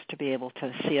doctors to be able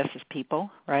to see us as people,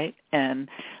 right? And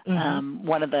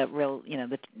one of the real,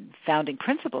 the founding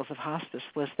principles of hospice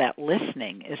was that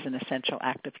listening is an essential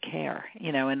act of care,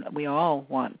 and we all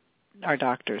want our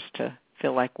doctors to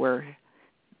feel like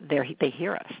they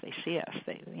hear us, they see us,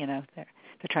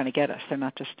 they're trying to get us. They're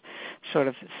not just sort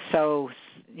of so,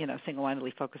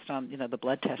 single-mindedly focused on, the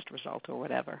blood test result or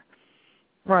whatever.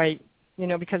 Right.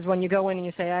 Because when you go in and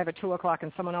you say, I have a 2 o'clock,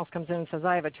 and someone else comes in and says,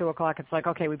 I have a 2 o'clock, it's like,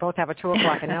 okay, we both have a 2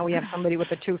 o'clock, and now we have somebody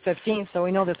with a 2:15, so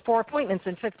we know there's 4 appointments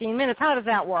in 15 minutes. How does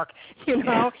that work? You're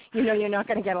not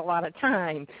going to get a lot of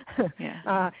time.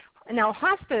 Yeah. Now,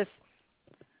 hospice,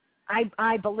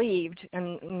 I believed,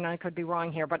 and I could be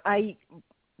wrong here, but I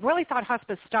really thought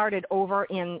hospice started over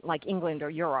in, like, England or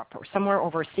Europe or somewhere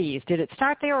overseas. Did it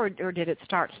start there, or did it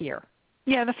start here?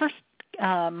 Yeah, the first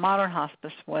modern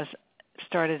hospice was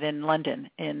started in London.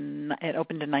 It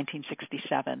opened in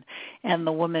 1967, and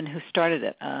the woman who started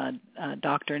it, a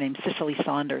doctor named Cicely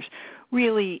Saunders,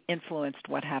 really influenced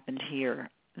what happened here.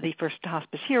 The first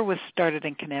hospice here was started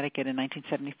in Connecticut in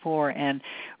 1974, and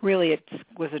really it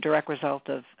was a direct result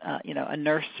of a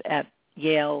nurse at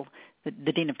Yale.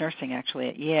 The dean of nursing, actually,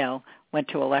 at Yale, went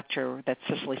to a lecture that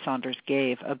Cicely Saunders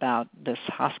gave about this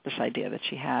hospice idea that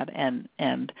she had,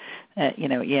 and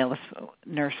Yale's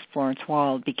nurse Florence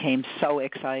Wald became so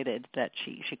excited that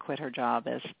she quit her job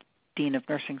as dean of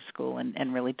nursing school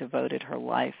and really devoted her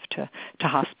life to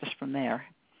hospice from there.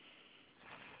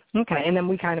 Okay, and then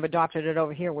we kind of adopted it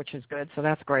over here, which is good, so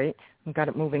that's great. We've got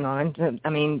it moving on.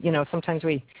 I mean, sometimes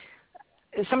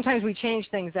we change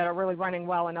things that are really running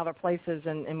well in other places,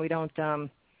 and we don't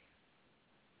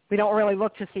really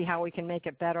look to see how we can make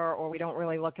it better, or we don't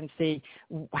really look and see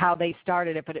how they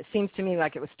started it. But it seems to me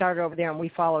like it was started over there, and we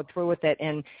followed through with it.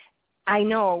 And I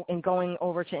know in going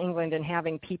over to England and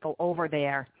having people over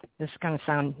there, this is going to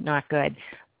sound not good,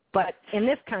 but in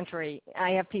this country, I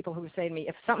have people who say to me,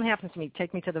 if something happens to me,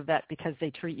 take me to the vet because they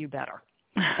treat you better.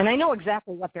 And I know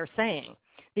exactly what they're saying.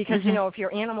 Because, if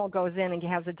your animal goes in and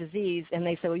has a disease and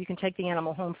they say, well, you can take the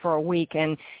animal home for a week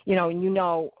and,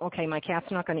 okay, my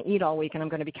cat's not going to eat all week and I'm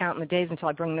going to be counting the days until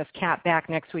I bring this cat back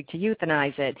next week to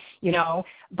euthanize it,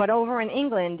 But over in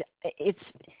England,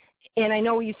 and I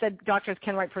know you said doctors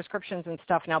can write prescriptions and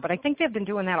stuff now, but I think they've been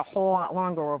doing that a whole lot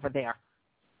longer over there.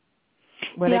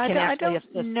 I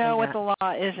don't know what the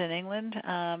law is in England.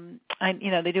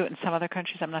 They do it in some other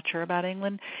countries. I'm not sure about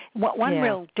England. One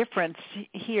real difference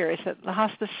here is that the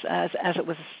hospice, as it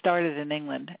was started in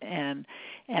England, and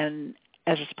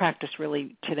as it's practiced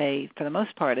really today, for the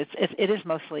most part, it is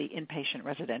mostly inpatient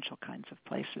residential kinds of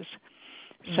places.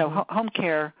 So home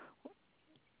care,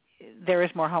 there is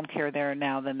more home care there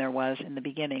now than there was in the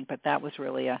beginning, but that was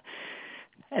really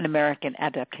an American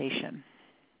adaptation.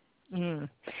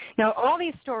 Now, all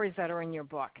these stories that are in your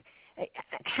book,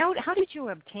 how did you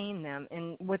obtain them?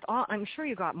 And with all, I'm sure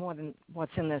you got more than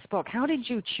what's in this book. How did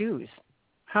you choose?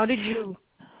 How did you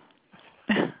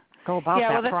go about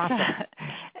that process?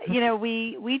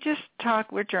 We just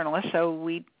talk. We're journalists, so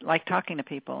we like talking to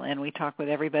people, and we talk with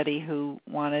everybody who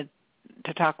wanted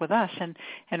to talk with us, and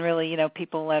really,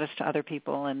 people led us to other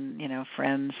people and,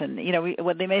 friends. And,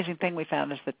 the amazing thing we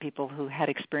found is that people who had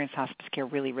experienced hospice care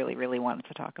really, really, really wanted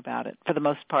to talk about it, for the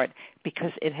most part,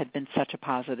 because it had been such a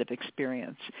positive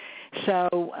experience.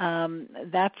 So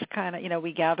that's kind of,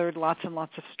 we gathered lots and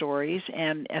lots of stories.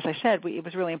 And as I said, it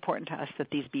was really important to us that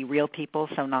these be real people,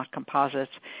 so not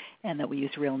composites, and that we use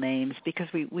real names, because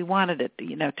we wanted it,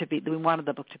 we wanted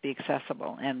the book to be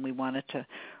accessible, and we wanted to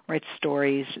write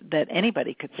stories that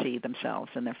anybody could see themselves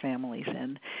and their families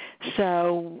in.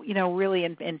 So, really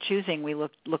in choosing, we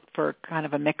looked for kind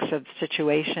of a mix of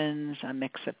situations, a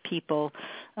mix of people.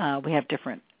 We have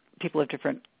people of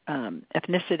different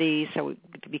ethnicities, so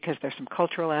because there's some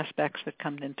cultural aspects that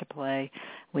come into play.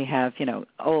 We have,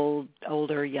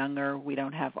 older, younger. We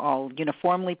don't have all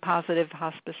uniformly positive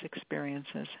hospice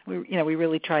experiences. We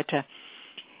really tried to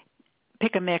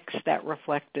pick a mix that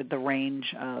reflected the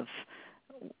range of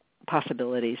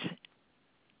possibilities.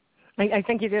 I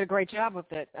think you did a great job with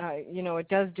it. It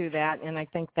does do that, and I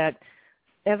think that,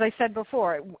 as I said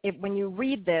before, when you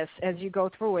read this, as you go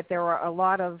through it, there are a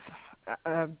lot of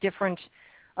different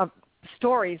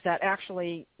stories that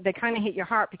actually, they kind of hit your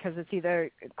heart, because it's either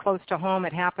close to home,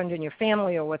 it happened in your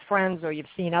family or with friends, or you've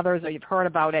seen others, or you've heard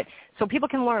about it. So people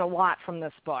can learn a lot from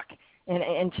this book,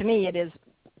 and to me, it is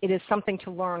something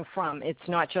to learn from. It's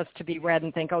not just to be read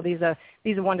and think, oh, these are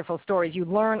wonderful stories. You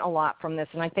learn a lot from this,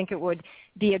 and I think it would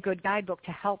be a good guidebook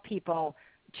to help people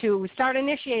to start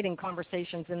initiating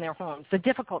conversations in their homes, the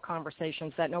difficult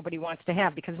conversations that nobody wants to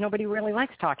have, because nobody really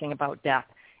likes talking about death.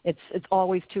 It's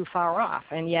always too far off,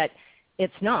 and yet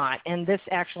it's not. And this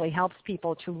actually helps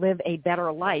people to live a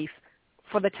better life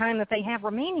for the time that they have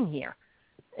remaining here.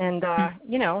 And,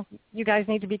 you guys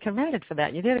need to be commended for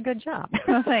that. You did a good job.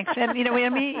 Well, thanks. And,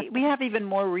 we have even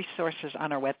more resources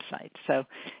on our website. So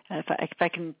if I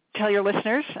can tell your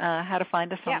listeners how to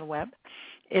find us on the web,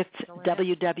 it's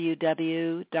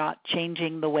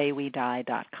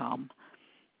www.changingthewaywedie.com.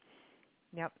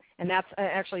 Yep. And that's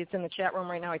actually, it's in the chat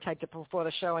room right now. I typed it before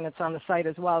the show, and it's on the site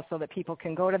as well, so that people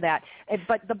can go to that.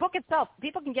 But the book itself,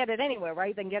 people can get it anywhere,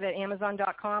 right? They can get it at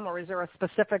Amazon.com, or is there a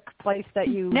specific place that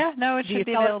you? Yeah, no, it should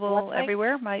be available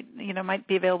everywhere. Might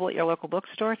be available at your local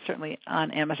bookstore. It's certainly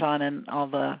on Amazon and all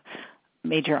the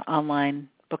major online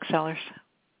booksellers.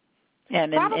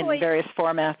 And in various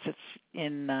formats. It's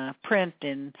in print,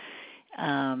 in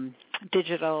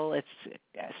digital. It's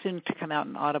soon to come out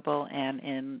in Audible and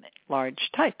in large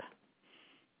type.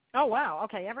 Oh, wow.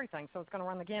 Okay, everything. So it's going to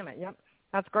run the gamut. Yep.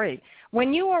 That's great.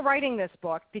 When you were writing this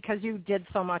book, because you did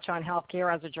so much on healthcare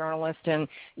as a journalist and,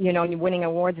 you're winning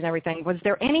awards and everything, was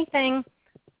there anything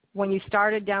when you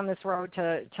started down this road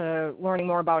to learning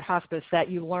more about hospice that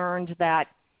you learned that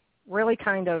really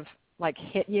kind of like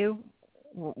hit you?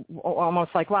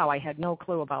 Almost like, wow, I had no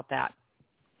clue about that.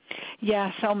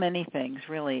 Yeah, so many things,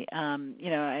 really.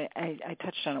 I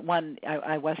touched on it. One,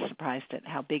 I was surprised at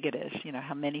how big it is,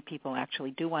 how many people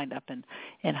actually do wind up in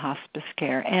hospice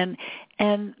care. And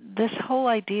this whole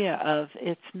idea of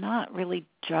it's not really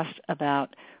just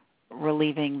about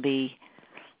relieving the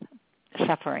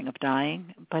suffering of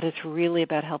dying, but it's really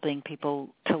about helping people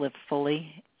to live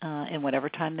fully in whatever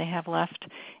time they have left.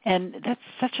 And that's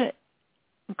such an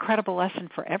incredible lesson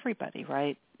for everybody,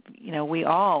 right? We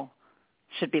all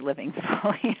should be living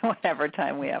fully whatever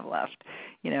time we have left,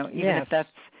 even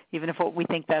if what we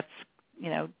think that's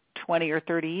 20 or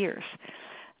 30 years.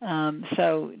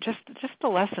 So just the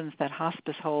lessons that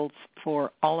hospice holds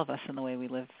for all of us in the way we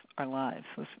live our lives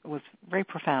was very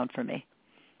profound for me.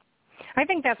 I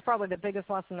think that's probably the biggest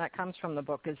lesson that comes from the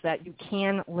book, is that you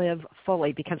can live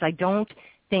fully, because I don't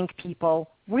think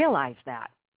people realize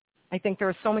that. I think there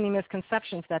are so many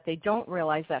misconceptions that they don't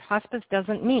realize that hospice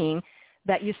doesn't mean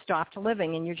that you stopped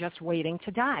living and you're just waiting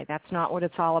to die. That's not what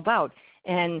it's all about.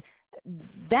 And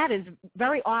that is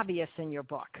very obvious in your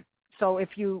book. So if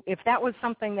that was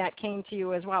something that came to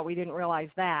you as well, we didn't realize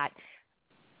that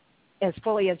as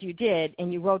fully as you did,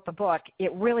 and you wrote the book,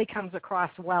 it really comes across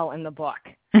well in the book.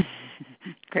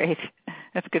 Great.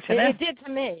 That's good to know. It did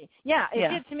to me. Yeah, it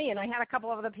did to me. And I had a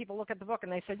couple of other people look at the book,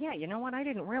 and they said, yeah, you know what? I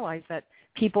didn't realize that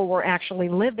people were actually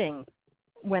living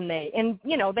when they, and,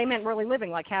 you know, they meant really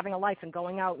living, like having a life and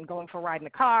going out and going for a ride in the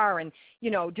car and, you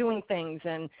know, doing things,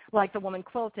 and like the woman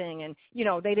quilting, and, you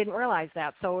know, they didn't realize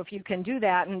that. So if you can do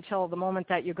that until the moment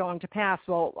that you're going to pass,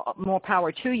 well, more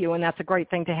power to you, and that's a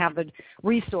great thing to have the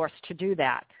resource to do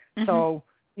that. Mm-hmm. So,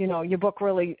 you know, your book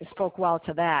really spoke well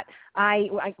to that.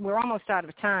 We're almost out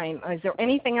of time. Is there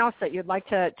anything else that you'd like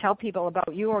to tell people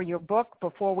about you or your book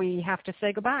before we have to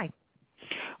say goodbye?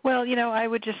 Well, you know, I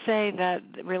would just say that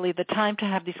really the time to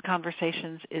have these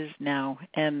conversations is now,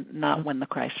 and not when the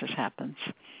crisis happens.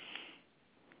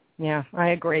 Yeah, I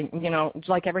agree. You know,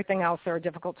 like everything else, there are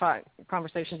difficult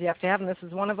conversations you have to have, and this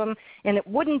is one of them. And it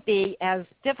wouldn't be as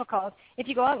difficult if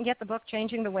you go out and get the book,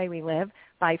 Changing the Way We Live,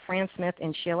 by Smith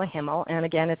and Sheila Himmel. And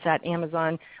again, it's at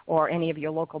Amazon or any of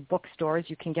your local bookstores.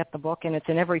 You can get the book, and it's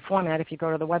in every format. If you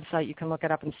go to the website, you can look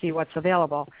it up and see what's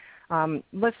available.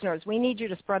 Listeners, we need you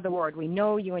to spread the word. We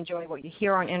know you enjoy what you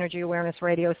hear on Energy Awareness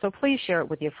Radio, so please share it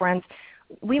with your friends.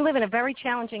 We live in a very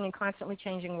challenging and constantly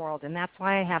changing world, and that's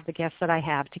why I have the guests that I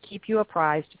have, to keep you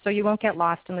apprised so you won't get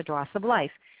lost in the dross of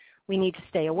life. We need to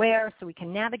stay aware so we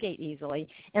can navigate easily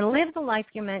and live the life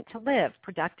you're meant to live,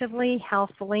 productively,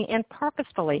 healthfully, and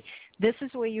purposefully. This is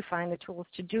where you find the tools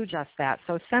to do just that.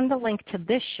 So send the link to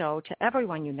this show to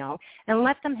everyone you know and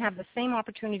let them have the same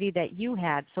opportunity that you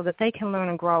had so that they can learn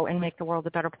and grow and make the world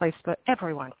a better place for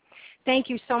everyone. Thank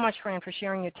you so much, Fran, for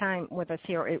sharing your time with us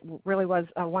here. It really was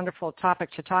a wonderful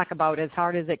topic to talk about, as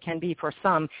hard as it can be for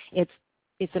some.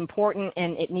 It's important,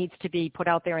 and it needs to be put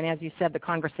out there. And as you said, the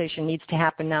conversation needs to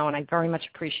happen now, and I very much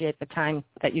appreciate the time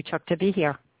that you took to be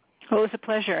here. Well, it was a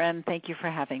pleasure, and thank you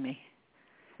for having me.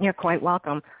 You're quite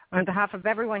welcome. On behalf of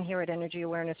everyone here at Energy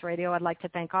Awareness Radio, I'd like to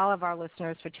thank all of our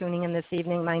listeners for tuning in this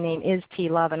evening. My name is T.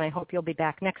 Love, and I hope you'll be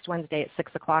back next Wednesday at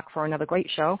 6 o'clock for another great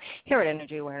show here at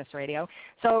Energy Awareness Radio.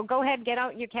 So go ahead, get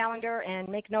out your calendar, and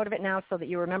make note of it now so that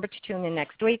you remember to tune in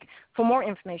next week. For more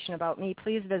information about me,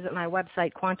 please visit my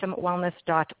website,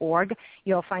 quantumwellness.org.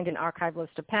 You'll find an archive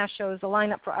list of past shows, a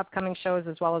lineup for upcoming shows,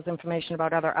 as well as information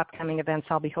about other upcoming events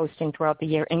I'll be hosting throughout the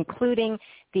year, including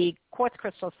the Quartz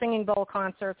Crystal Singing Bowl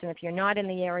concerts. And if you're not in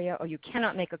the area or you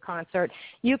cannot make a concert,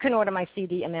 you can order my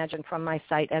CD, Imagine, from my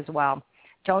site as well.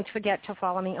 Don't forget to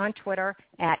follow me on Twitter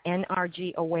at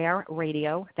NRG Aware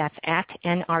Radio. That's at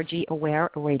NRG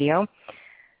Aware Radio.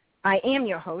 I am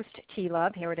your host, T.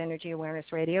 Love, here at Energy Awareness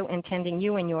Radio, intending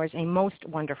you and yours a most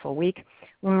wonderful week.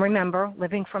 And remember,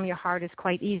 living from your heart is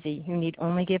quite easy. You need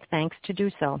only give thanks to do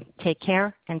so. Take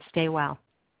care and stay well.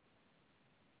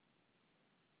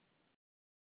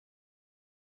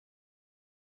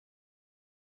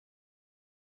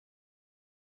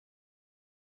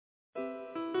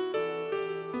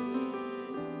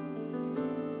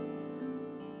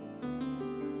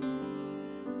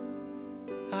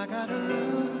 I got a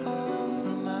roof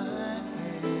over my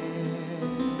head.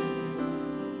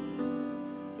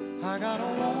 I got a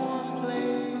warm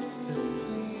place to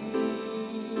sleep.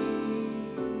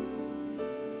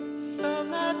 Some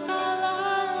nights I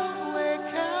lie awake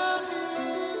counting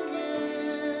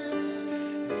years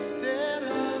instead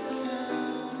of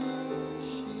counting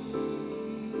sheep.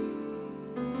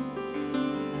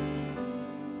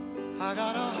 I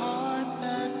got a heart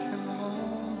that can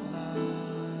hold love.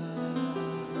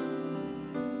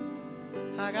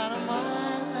 I got a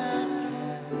mind that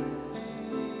can think.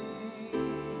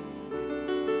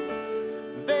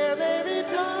 There may be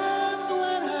times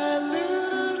when I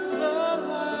lose the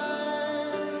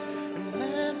light and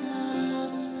let my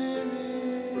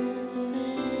spirit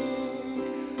sink,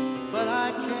 but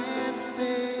I can't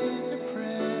stay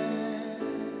depressed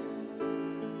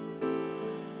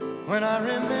when I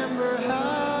remember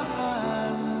how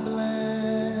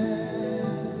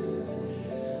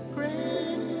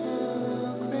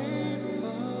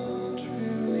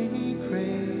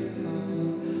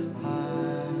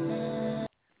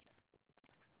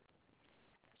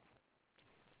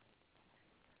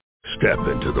Step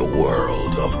into the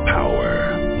world of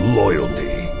power,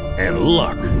 loyalty, and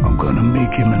luck. I'm gonna make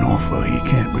him an offer he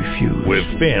can't refuse. With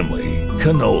family,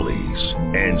 cannolis,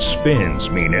 and spins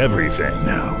mean everything.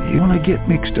 Now, you wanna get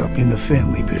mixed up in the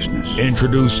family business.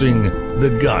 Introducing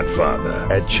The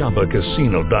Godfather at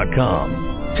ChumbaCasino.com.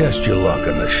 Test your luck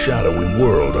in the shadowy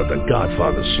world of The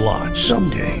Godfather slot.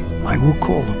 Someday, I will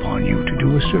call upon you to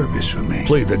do a service for me.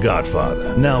 Play The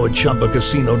Godfather, now at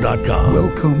ChumbaCasino.com.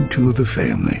 Welcome to the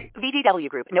family. VGW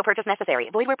Group. No purchase necessary.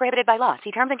 Void where prohibited by law.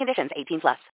 See terms and conditions. 18+.